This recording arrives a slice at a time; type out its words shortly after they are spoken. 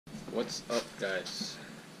What's up, guys?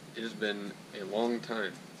 It has been a long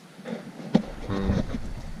time.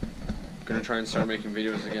 Gonna try and start making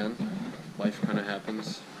videos again. Life kind of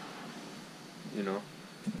happens, you know.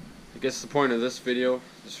 I guess the point of this video,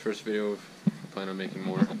 this first video, I plan on making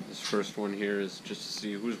more. This first one here is just to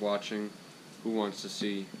see who's watching, who wants to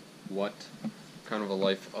see what, kind of a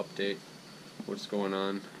life update, what's going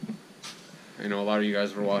on. I know a lot of you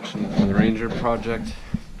guys were watching the Ranger project.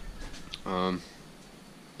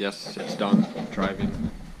 Yes, it's done. Driving,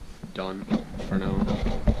 done for now.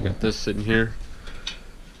 Got this sitting here.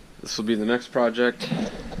 This will be the next project.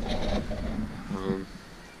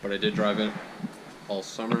 But I did drive it all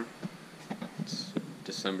summer. It's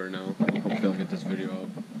December now. Hopefully I'll get this video up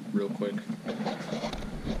real quick.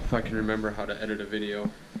 If I can remember how to edit a video.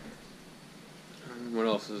 What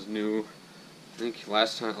else is new? I think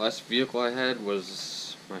last vehicle I had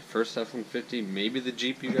was my first F-150, maybe the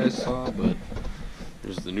Jeep you guys saw, but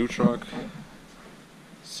there's the new truck,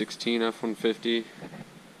 16 F-150,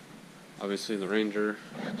 obviously the Ranger.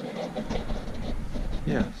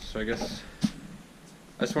 Yeah, so I guess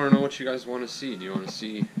I just want to know what you guys want to see. Do you want to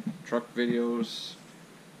see truck videos?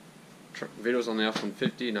 Truck videos on the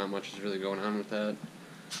F-150, not much is really going on with that.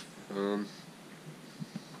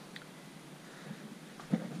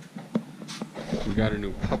 We got a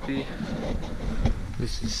new puppy.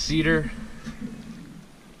 This is Cedar.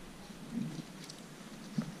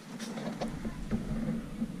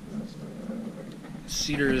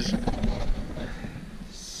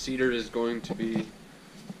 Cedar is going to be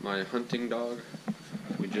my hunting dog.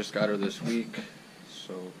 We just got her this week,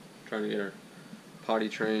 so trying to get her potty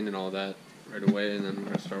trained and all that right away, and then we're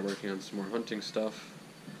gonna start working on some more hunting stuff.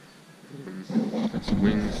 Got some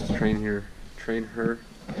wings to train her.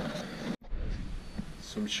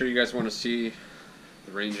 So I'm sure you guys want to see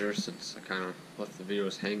the Ranger, since I kind of left the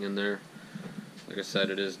videos hanging there. Like I said,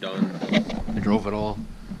 it is done. I drove it all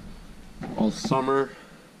summer,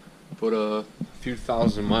 put a few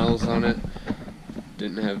thousand miles on it,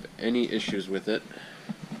 didn't have any issues with it,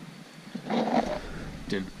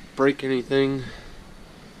 didn't break anything,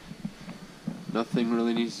 nothing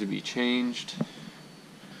really needs to be changed.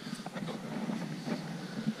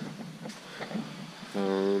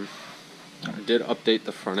 I did update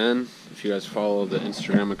the front end. If you guys follow the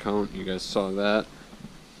Instagram account, you guys saw that.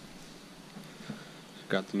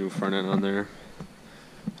 Got the new front end on there.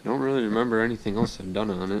 I don't really remember anything else I've done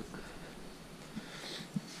on it.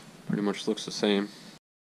 Pretty much looks the same.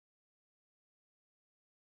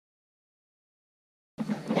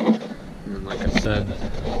 And then, like I said,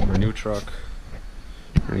 my new truck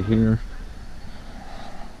right here.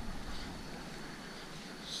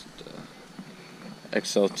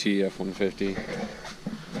 XLT F-150.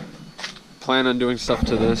 Plan on doing stuff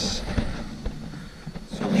to this,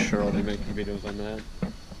 so I'm sure I'll be making videos on that.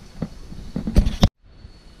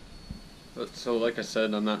 But so like I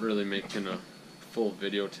said, I'm not really making a full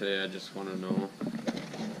video today. I just want to know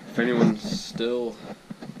if anyone's still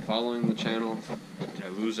following the channel. Did I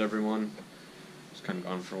lose everyone? I was kind of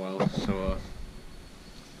gone for a while, so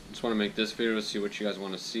just want to make this video to see what you guys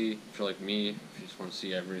want to see. If you're like me, if you just want to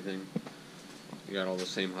see everything, you got all the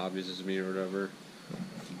same hobbies as me or whatever.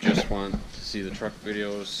 If you just want to see the truck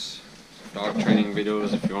videos, dog training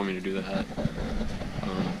videos, if you want me to do that.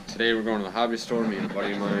 Today we're going to the hobby store, me and a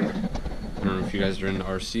buddy of mine. I don't know if you guys are into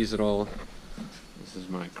RCs at all. This is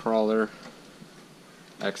my crawler,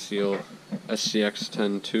 Axial SCX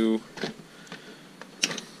 10.2.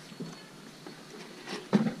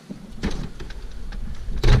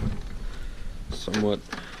 Somewhat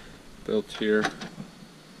built here.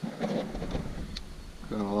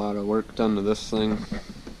 Got a lot of work done to this thing.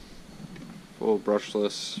 Full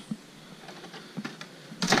brushless.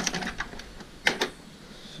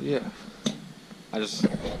 So yeah. Is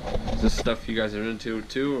this stuff you guys are into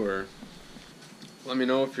too, or let me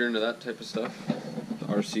know if you're into that type of stuff. The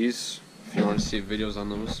RCs, if you want to see videos on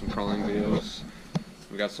those, some crawling videos.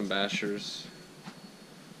 We got some bashers.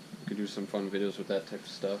 We could do some fun videos with that type of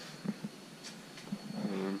stuff.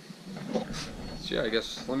 So yeah, I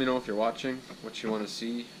guess let me know if you're watching, what you want to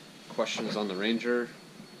see, questions on the Ranger,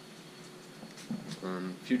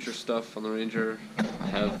 future stuff on the Ranger. I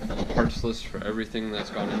have a parts list for everything that's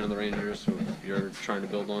gone into the Ranger, so if you're trying to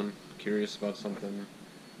build one, curious about something,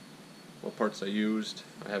 what parts I used,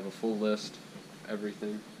 I have a full list of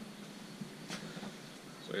everything.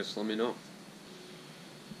 So I guess let me know.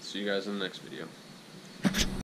 See you guys in the next video.